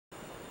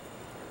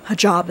A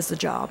job is a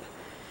job.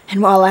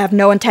 And while I have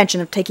no intention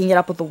of taking it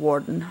up with the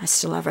warden, I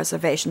still have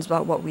reservations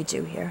about what we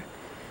do here.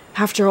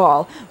 After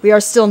all, we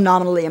are still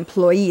nominally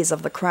employees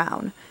of the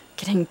Crown,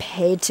 getting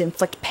paid to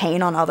inflict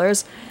pain on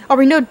others. Are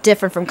we no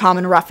different from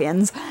common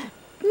ruffians?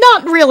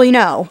 Not really,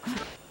 no.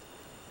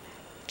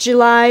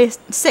 July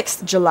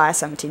 6th, July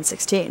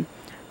 1716.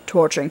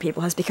 Torturing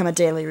people has become a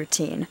daily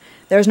routine.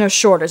 There is no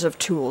shortage of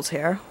tools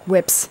here.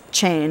 Whips,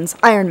 chains,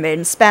 Iron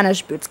Maidens,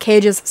 Spanish boots,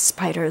 cages,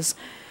 spiders.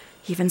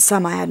 Even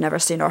some I had never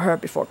seen or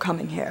heard before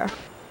coming here.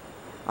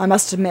 I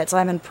must admit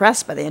I am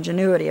impressed by the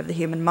ingenuity of the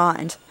human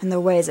mind, and the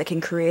ways it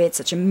can create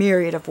such a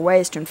myriad of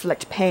ways to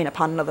inflict pain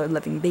upon another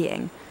living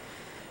being.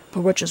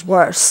 But which is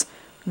worse,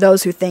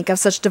 those who think of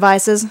such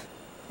devices,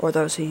 or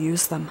those who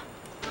use them?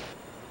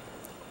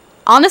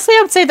 Honestly,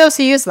 I would say those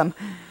who use them.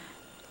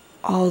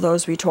 All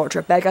those we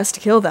torture beg us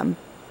to kill them,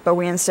 but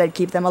we instead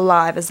keep them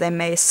alive as they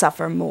may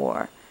suffer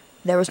more.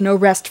 There is no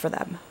rest for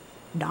them.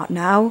 Not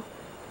now,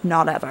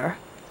 not ever.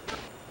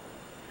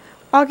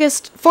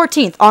 August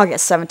 14th,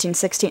 August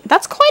 1716.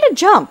 That's quite a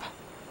jump.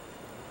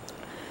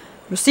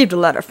 Received a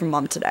letter from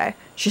Mum today.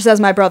 She says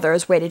my brother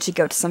is waiting to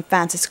go to some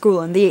fancy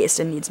school in the East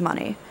and needs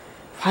money.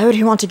 Why would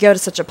he want to go to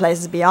such a place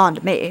is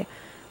beyond me.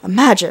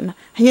 Imagine,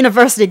 a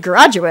university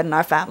graduate in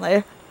our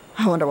family.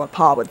 I wonder what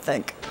Pa would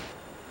think.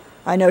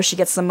 I know she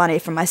gets some money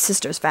from my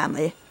sister's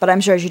family, but I'm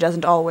sure she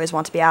doesn't always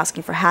want to be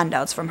asking for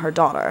handouts from her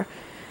daughter.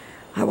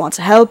 I want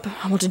to help.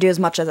 I want to do as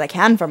much as I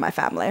can for my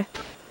family.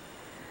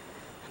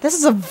 This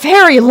is a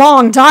very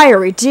long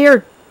diary,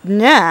 dear...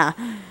 Nah.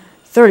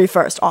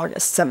 31st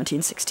August,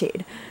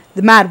 1716.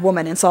 The mad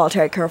woman in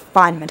solitary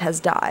confinement has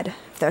died.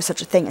 If there's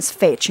such a thing as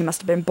fate, she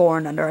must have been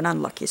born under an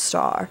unlucky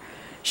star.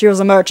 She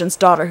was a merchant's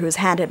daughter whose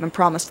hand had been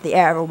promised the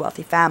heir of a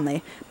wealthy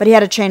family, but he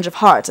had a change of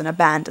heart and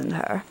abandoned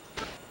her.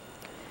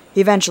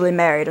 He eventually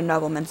married a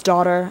nobleman's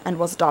daughter, and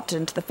was adopted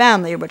into the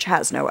family, which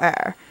has no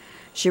heir.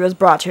 She was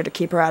brought here to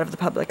keep her out of the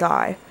public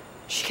eye.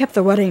 She kept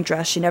the wedding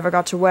dress she never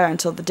got to wear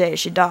until the day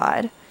she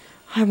died.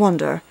 I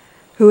wonder,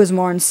 who is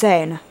more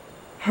insane,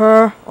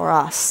 her or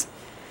us?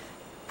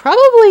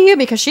 Probably you,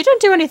 because she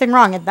didn't do anything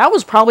wrong, and that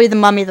was probably the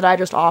mummy that I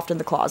just offed in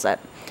the closet.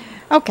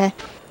 Okay.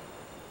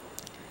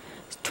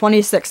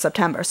 26th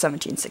September,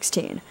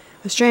 1716.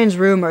 A strange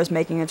rumor is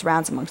making its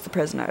rounds amongst the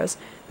prisoners.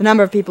 The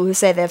number of people who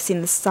say they have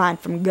seen the sign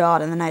from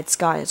God in the night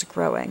sky is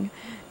growing.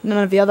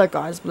 None of the other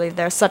guards believe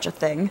there is such a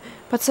thing,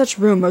 but such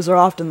rumors are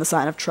often the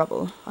sign of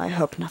trouble. I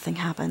hope nothing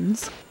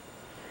happens.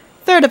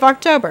 3rd of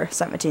October,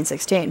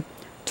 1716.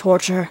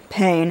 Torture,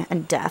 pain,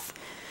 and death.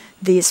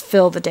 These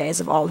fill the days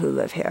of all who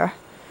live here.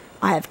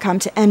 I have come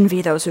to envy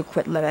those who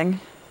quit living.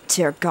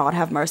 Dear God,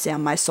 have mercy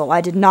on my soul.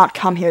 I did not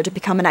come here to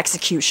become an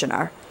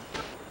executioner.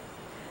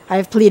 I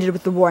have pleaded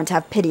with the warden to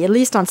have pity, at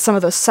least on some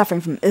of those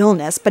suffering from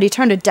illness, but he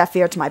turned a deaf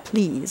ear to my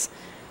pleas.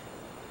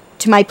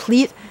 To my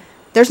plea?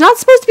 There's not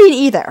supposed to be an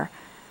either.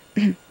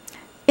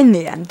 In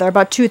the end, there are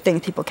but two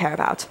things people care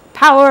about: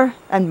 power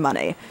and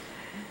money.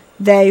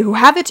 They who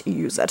have it,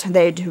 use it.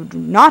 They who do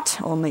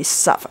not, only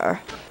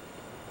suffer.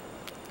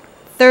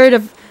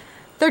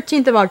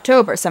 13th of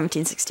October,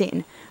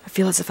 1716. I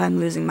feel as if I'm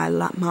losing my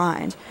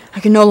mind. I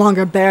can no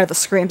longer bear the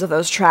screams of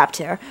those trapped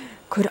here.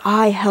 Could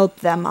I help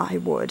them, I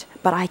would,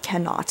 but I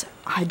cannot.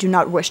 I do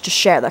not wish to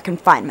share their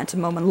confinement a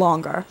moment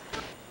longer.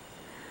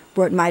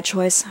 Were it my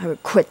choice, I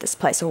would quit this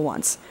place at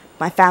once.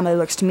 My family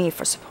looks to me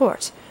for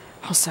support.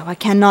 Also, I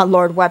cannot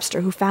Lord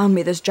Webster, who found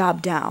me this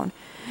job, down.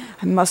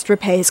 I must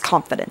repay his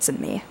confidence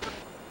in me.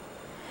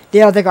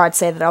 The other guards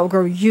say that I will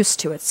grow used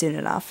to it soon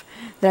enough,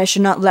 that I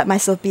should not let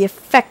myself be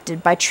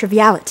affected by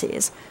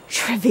trivialities.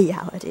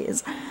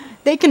 Trivialities.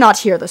 They cannot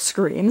hear the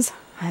screams.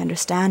 I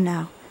understand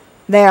now.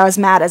 They are as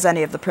mad as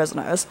any of the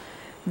prisoners.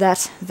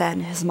 That, then,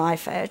 is my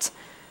fate.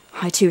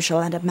 I too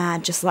shall end up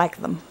mad just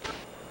like them.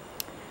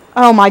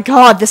 Oh my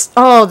God, this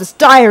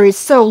diary is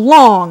so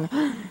long!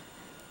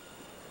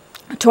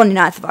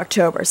 29th of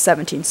October,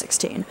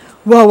 1716.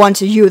 Woe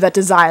unto you that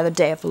desire the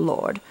day of the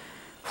Lord.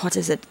 What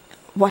is it?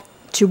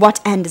 To what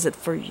end is it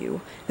for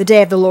you? The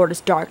day of the Lord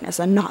is darkness,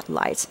 and not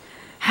light.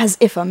 As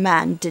if a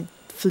man did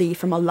flee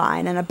from a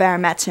lion, and a bear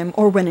met him,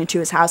 or went into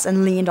his house,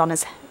 and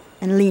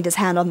leaned his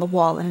hand on the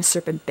wall, and a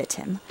serpent bit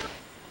him.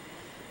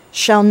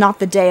 Shall not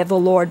the day of the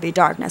Lord be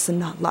darkness, and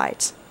not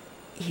light?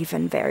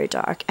 Even very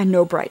dark, and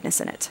no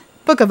brightness in it.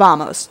 Book of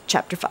Amos,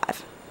 chapter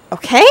 5.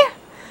 Okay?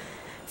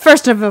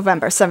 1st of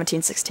November,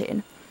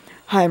 1716.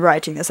 I am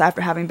writing this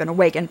after having been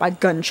awakened by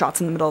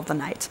gunshots in the middle of the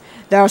night.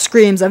 There are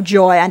screams of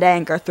joy and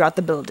anger throughout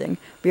the building.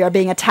 We are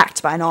being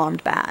attacked by an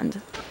armed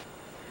band.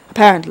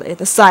 Apparently,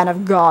 the sign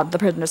of God the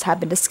prisoners had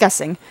been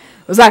discussing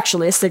was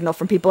actually a signal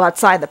from people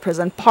outside the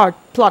prison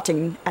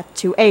plotting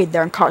to aid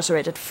their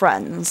incarcerated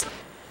friends.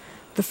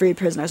 The free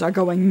prisoners are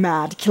going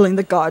mad, killing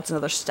the guards and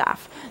other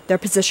staff. Their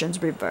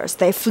positions reversed.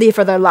 They flee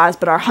for their lives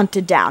but are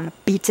hunted down,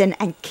 beaten,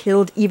 and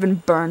killed, even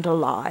burned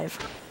alive.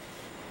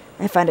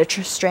 I find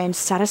a strange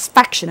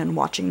satisfaction in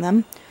watching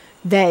them.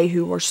 They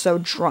who were so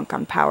drunk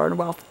on power and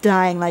wealth,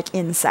 dying like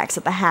insects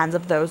at the hands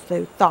of those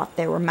they thought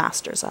they were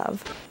masters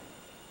of.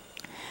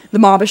 The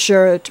mob is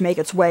sure to make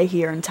its way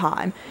here in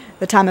time.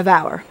 The time of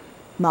hour.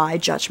 My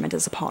judgment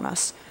is upon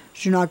us.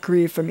 Do not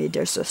grieve for me,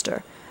 dear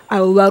sister. I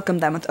will welcome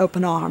them with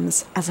open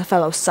arms, as a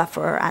fellow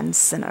sufferer and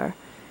sinner.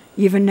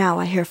 Even now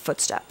I hear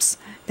footsteps.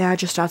 They are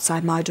just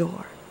outside my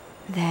door.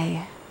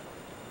 They...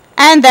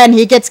 And then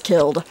he gets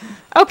killed.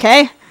 Okay.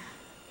 I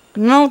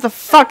don't know what the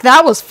fuck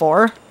that was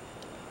for.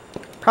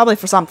 Probably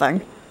for something.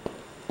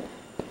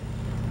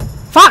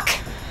 Fuck!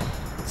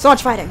 So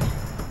much fighting.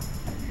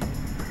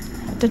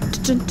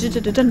 It's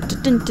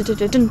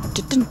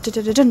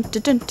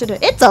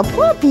a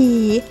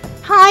puppy!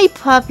 Hi,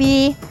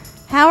 puppy.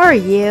 How are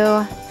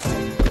you?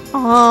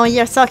 Oh,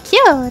 you're so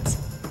cute.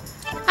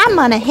 I'm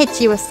gonna hit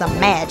you with some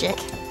magic.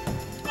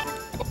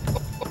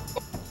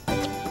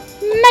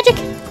 Magic!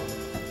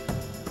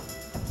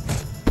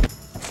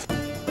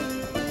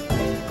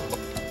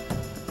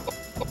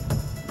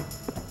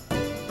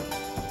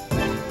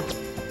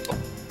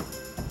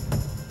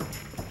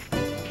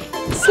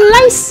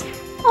 Slice!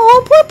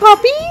 Oh, poor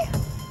puppy!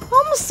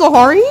 I'm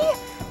sorry.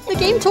 The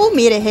game told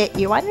me to hit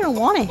you. I didn't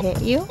want to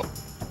hit you.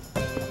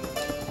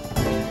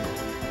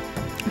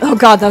 Oh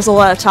god, that was a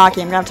lot of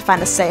talking. I'm gonna have to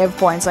find a save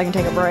point so I can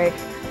take a break.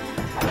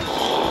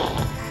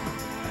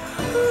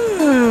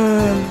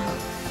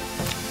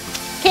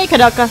 Okay,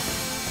 Koudelka.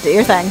 Do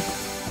your thing.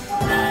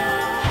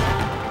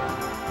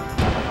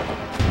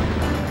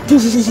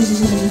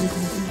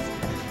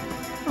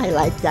 I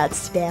like that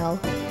spell.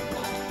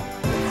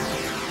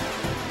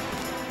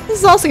 This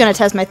is also going to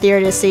test my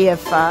theory to see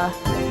if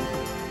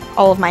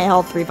all of my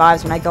health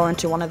revives when I go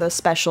into one of those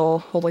special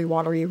holy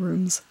watery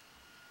rooms.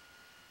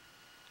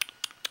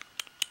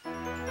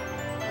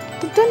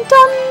 Dun, dun,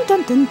 dun,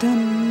 dun, dun,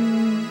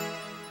 dun.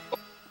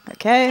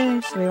 Okay,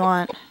 so we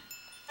want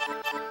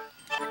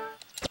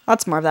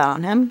lots more of that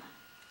on him.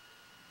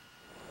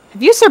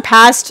 Have you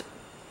surpassed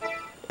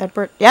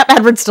Edward? Yep,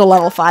 Edward's still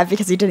level 5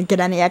 because he didn't get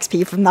any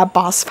XP from that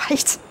boss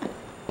fight.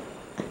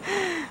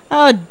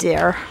 Oh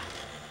dear.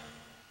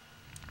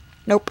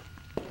 Nope.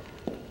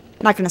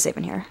 Not gonna save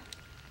in here.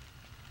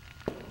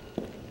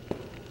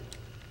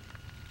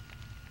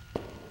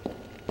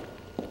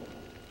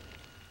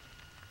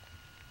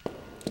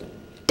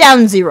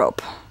 Down the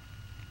rope.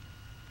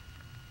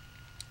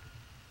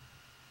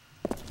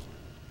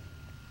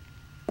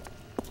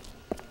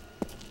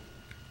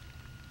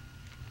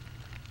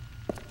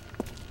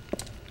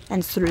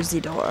 And through the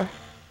door.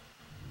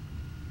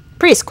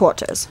 Priest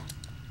quarters.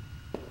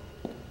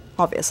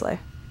 Obviously.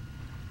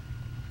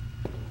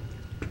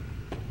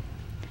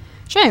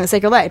 Shining the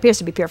sacred light appears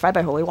to be purified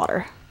by holy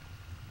water.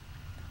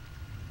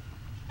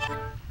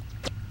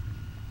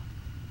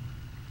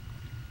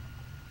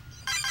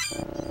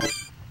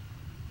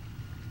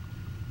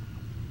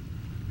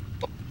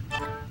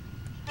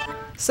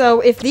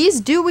 So if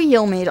these do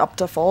heal me up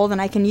to full,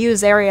 then I can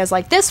use areas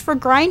like this for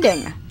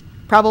grinding.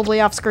 Probably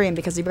off screen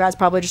because you guys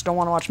probably just don't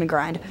want to watch me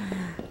grind.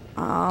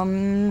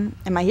 Am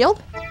I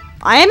healed?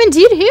 I am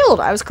indeed healed.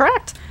 I was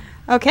correct.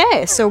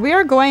 Okay, so we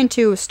are going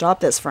to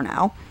stop this for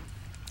now.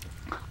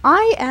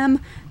 I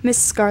am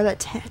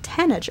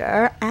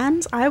MissScarletTanager,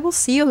 and I will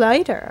see you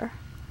later.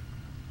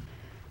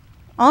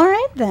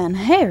 Alright then,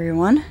 hey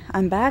everyone,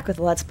 I'm back with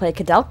Let's Play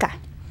Koudelka.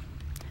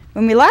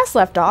 When we last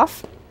left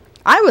off,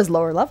 I was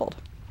lower leveled.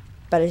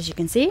 But as you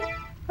can see,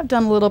 I've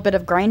done a little bit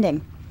of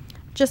grinding.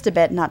 Just a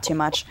bit, not too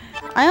much.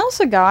 I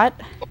also got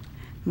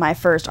my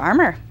first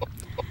armor.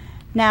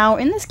 Now,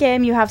 in this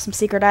game, you have some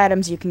secret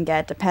items you can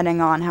get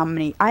depending on how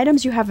many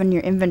items you have in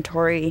your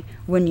inventory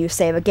when you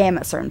save a game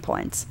at certain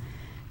points.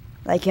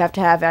 Like, you have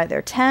to have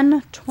either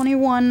 10,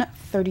 21,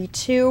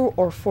 32,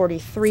 or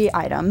 43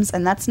 items,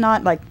 and that's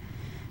not, like,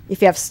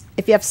 if you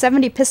have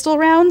 70 pistol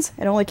rounds,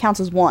 it only counts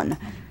as one,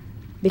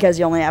 because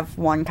you only have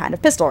one kind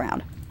of pistol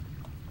round.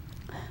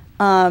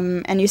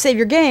 And you save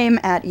your game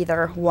at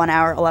either 1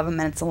 hour, 11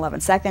 minutes, and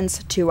 11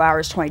 seconds, 2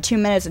 hours, 22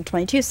 minutes, and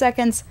 22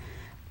 seconds,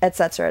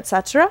 etc.,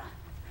 etc.,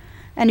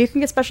 and you can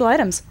get special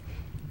items,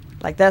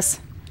 like this.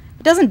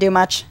 It doesn't do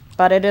much,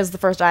 but it is the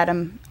first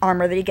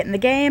armor that you get in the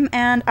game,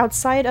 and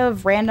outside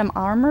of random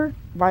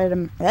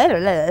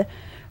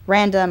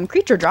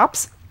creature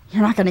drops,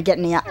 you're not going to get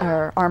any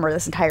armor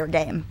this entire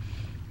game.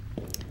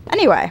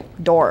 Anyway,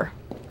 door.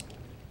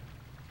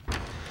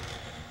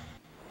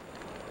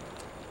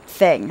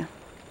 Thing.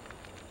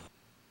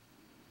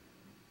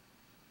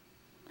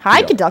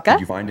 Hi, Koudelka.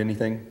 Did you find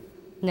anything?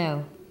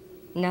 No,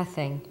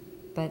 nothing,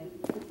 but...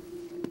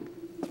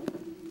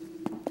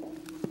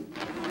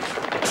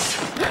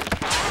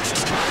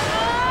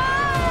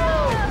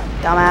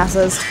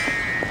 Dumbasses.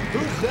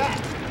 Who's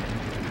that?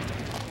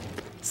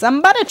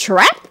 Somebody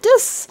trapped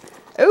us.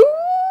 Oh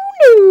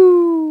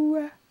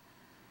no.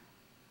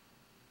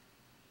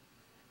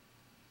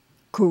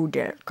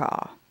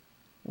 Koudelka.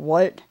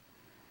 What?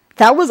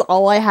 That was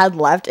all I had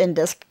left in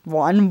disc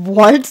 1?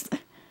 What?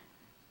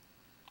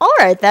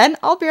 Alright then,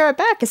 I'll be right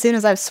back as soon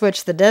as I've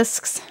switched the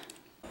discs.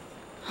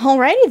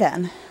 Alrighty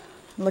then.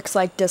 Looks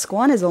like disc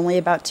 1 is only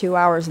about 2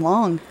 hours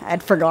long.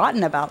 I'd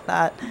forgotten about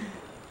that.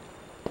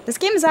 This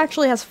game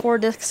actually has 4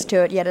 discs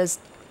to it, yet is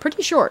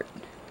pretty short.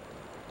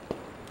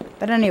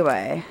 But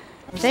anyway,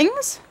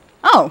 things?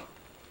 Oh.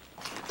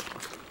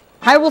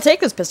 I will take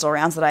those pistol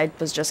rounds that I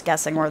was just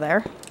guessing were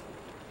there.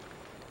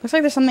 Looks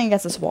like there's something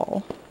against this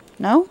wall.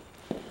 No?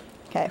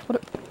 Okay,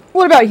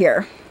 what about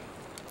here?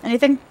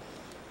 Anything?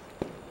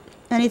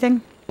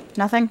 Anything?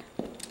 Nothing?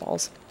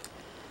 Balls.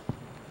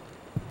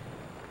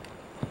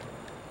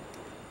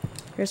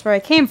 Here's where I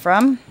came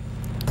from.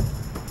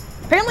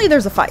 Apparently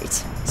there's a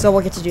fight, so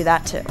we'll get to do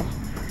that too.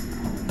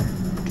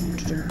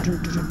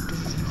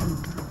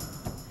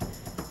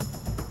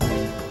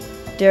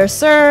 Dear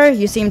sir,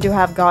 you seem to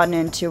have gotten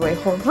into a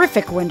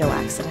horrific window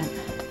accident.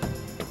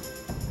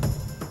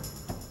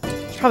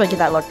 Should probably get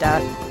that looked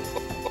at.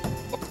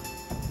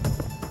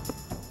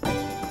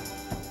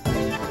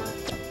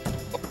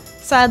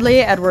 Sadly,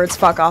 Edward's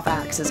fuck-off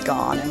axe is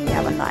gone, and we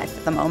have a knife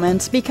at the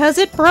moment because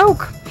it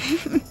broke.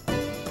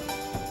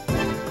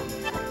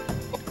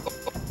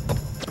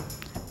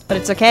 But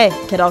it's okay.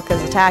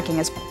 Koudelka's attacking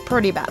is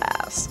pretty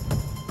badass.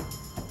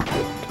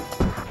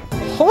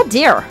 Oh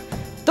dear!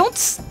 Don't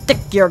stick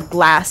your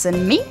glass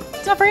in me.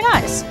 It's not very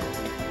nice.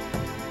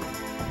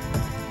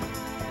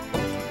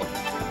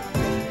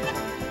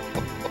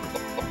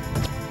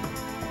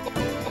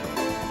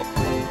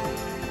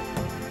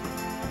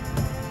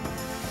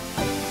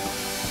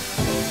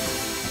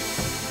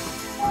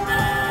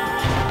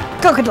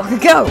 Go, Koudelka,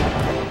 go!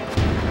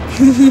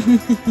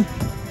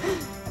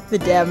 The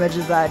damage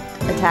that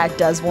attack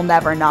does will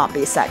never not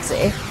be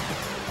sexy.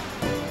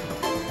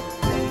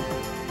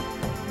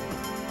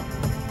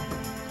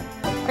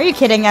 Are you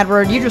kidding,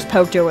 Edward? You just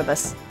poked her with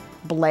this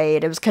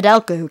blade. It was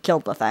Koudelka who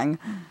killed the thing.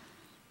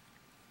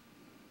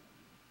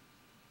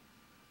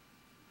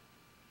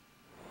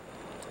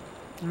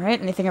 Alright,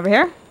 anything over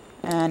here?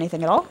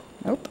 Anything at all?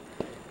 Nope.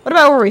 What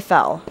about where we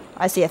fell?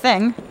 I see a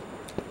thing.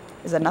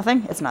 Is it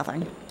nothing? It's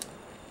nothing.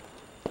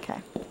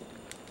 Okay.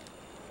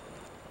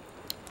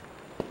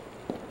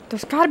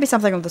 There's gotta be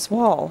something with this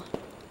wall.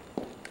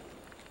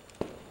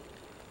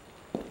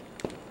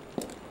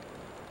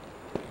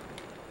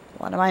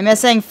 What am I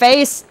missing?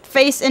 Face!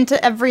 Face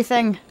into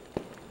everything!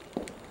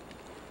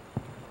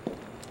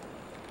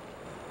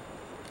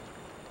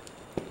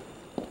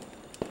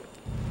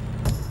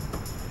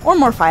 Or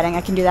more fighting,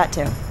 I can do that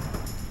too.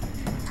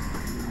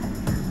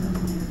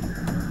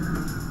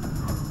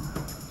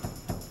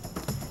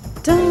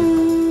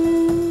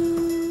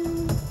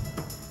 Dun,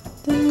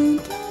 dun, dun,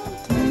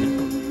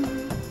 dun.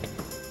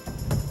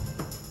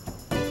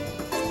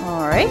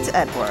 Alright,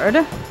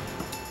 Edward.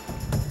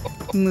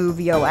 Move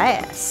your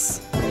ass.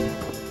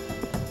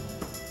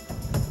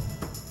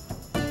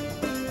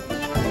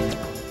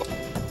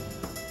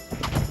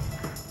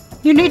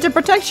 You need to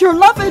protect your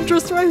love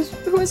interest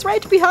who is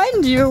right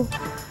behind you.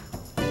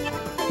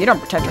 If you don't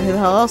protect her, who the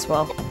hell else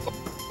will?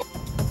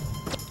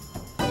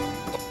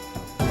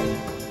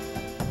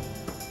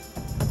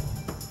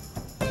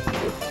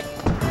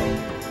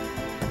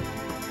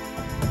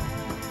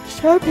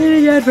 Stop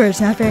hitting Edward, it's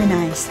not very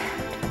nice.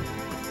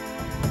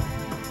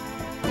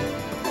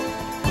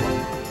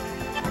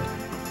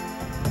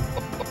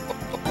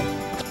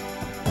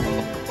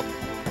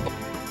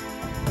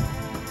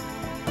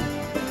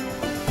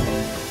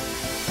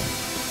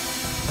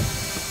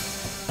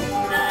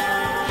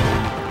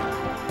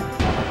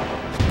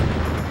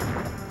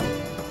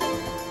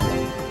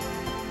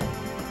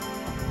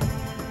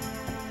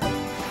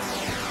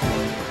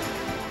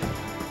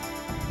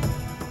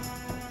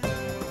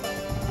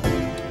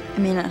 I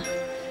mean,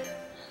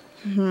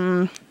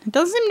 it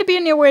doesn't seem to be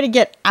any way to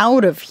get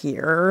out of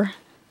here.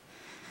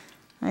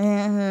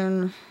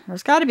 And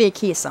there's got to be a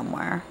key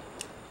somewhere.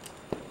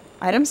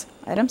 Items?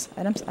 Items?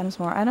 Items? Items?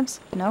 More items?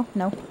 No?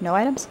 No? No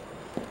items?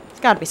 There's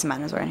got to be some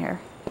items around here.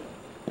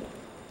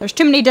 There's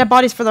too many dead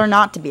bodies for there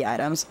not to be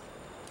items.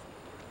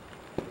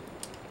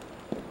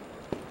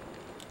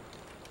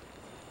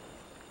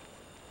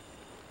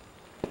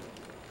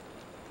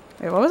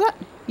 Wait, what was that?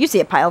 You see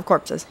a pile of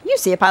corpses. You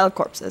see a pile of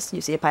corpses.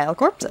 You see a pile of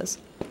corpses.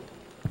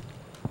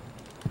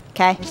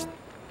 Okay.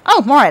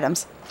 Oh, more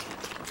items.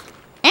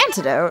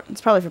 Antidote.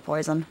 It's probably for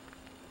poison.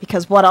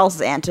 Because what else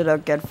is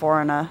antidote good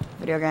for in a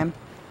video game?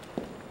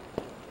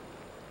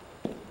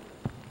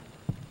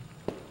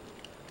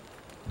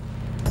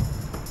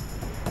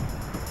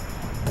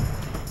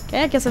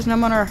 Okay, I guess there's no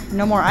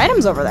more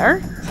items over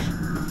there.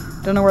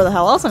 Don't know where the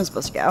hell else I'm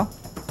supposed to go.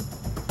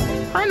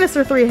 Hi,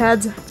 Mr. Three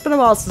Heads. It's been a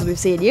while since we've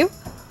seen you.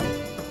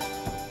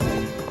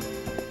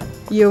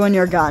 You and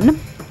your gun.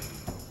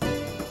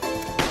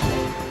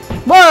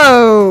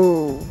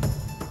 Whoa!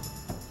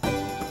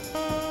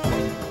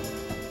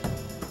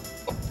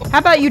 How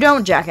about you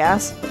don't,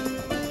 jackass?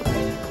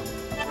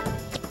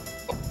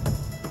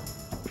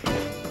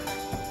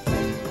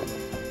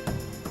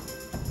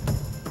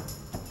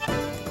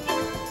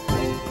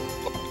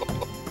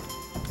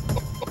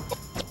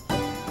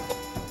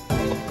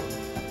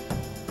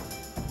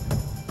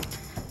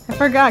 I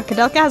forgot,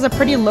 Koudelka has a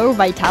pretty low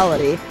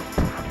vitality.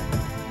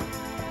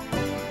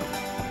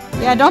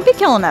 Yeah, don't be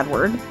killing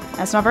Edward.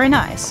 That's not very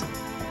nice.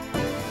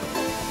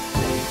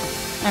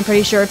 I'm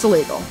pretty sure it's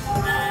illegal.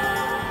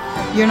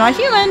 You're not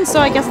human, so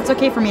I guess it's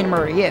okay for me to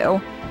murder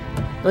you.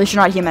 At least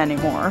you're not human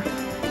anymore.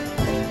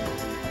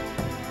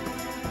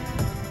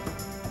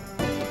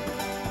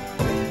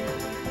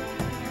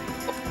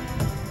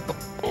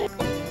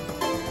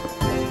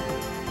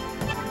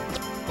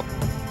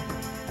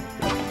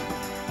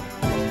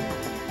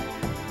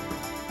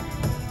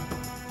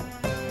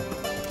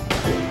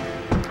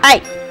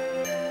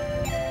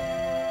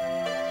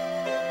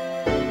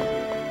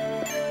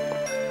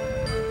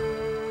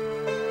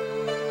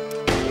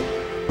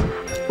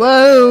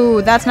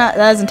 Whoa, that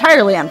is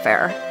entirely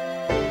unfair.